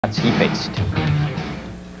he faced.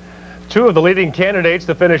 Two of the leading candidates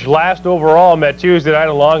to finish last overall met Tuesday night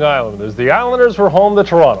on Long Island as the Islanders were home to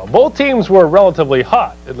Toronto. Both teams were relatively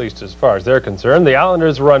hot, at least as far as they're concerned. The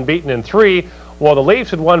Islanders were unbeaten in 3, while the Leafs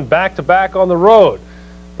had won back-to-back on the road.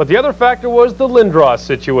 But the other factor was the Lindros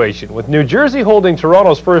situation. With New Jersey holding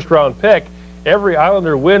Toronto's first-round pick, every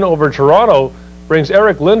Islander win over Toronto brings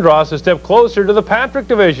Eric Lindros a step closer to the Patrick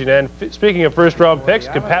division. And speaking of first-round picks,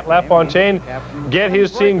 can Pat LaFontaine get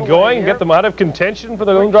his team going and get them out of contention for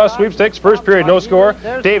the Lindros sweepstakes? First period, no score.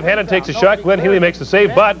 Dave Hannon takes a shot. Glenn Healy makes the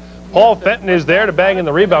save, but Paul Fenton is there to bang in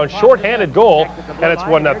the rebound. Short-handed goal, and it's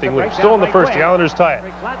 1-0 Leafs. Still in the first, the Islanders tie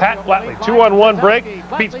it. Pat Flatley, 2-on-1 break,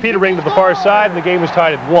 beats Petering to the far side, and the game is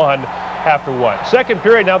tied at 1 after 1. Second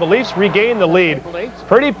period, now the Leafs regain the lead.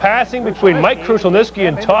 Pretty passing between Mike Krushelnyski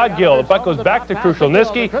and Todd Gill. The puck goes back to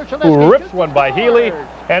Krushelnyski, who rips one by Healy,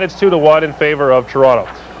 and it's 2-1 in favor of Toronto.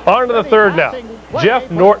 On to the third now. Jeff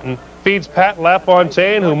Norton feeds Pat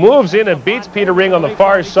LaFontaine, who moves in and beats Petering on the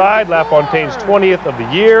far side. LaFontaine's 20th of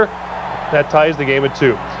the year. That ties the game at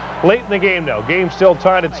 2. Late in the game now, game still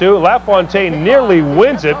tied at 2. LaFontaine nearly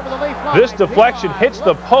wins it. This deflection hits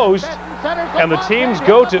the post, and the teams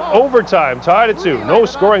go to overtime, tied at 2. No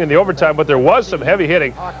scoring in the overtime, but there was some heavy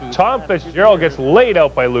hitting. Tom Fitzgerald gets laid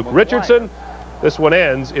out by Luke Richardson. This one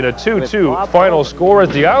ends in a 2-2 final score as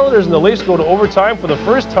the Islanders and the Leafs go to overtime for the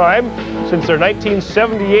first time since their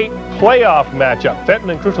 1978 playoff matchup. Fenton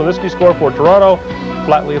and Krushelnyski score for Toronto,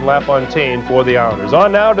 Flatley and LaFontaine for the Islanders.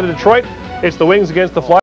 On now to Detroit. It's the Wings against the Flyers.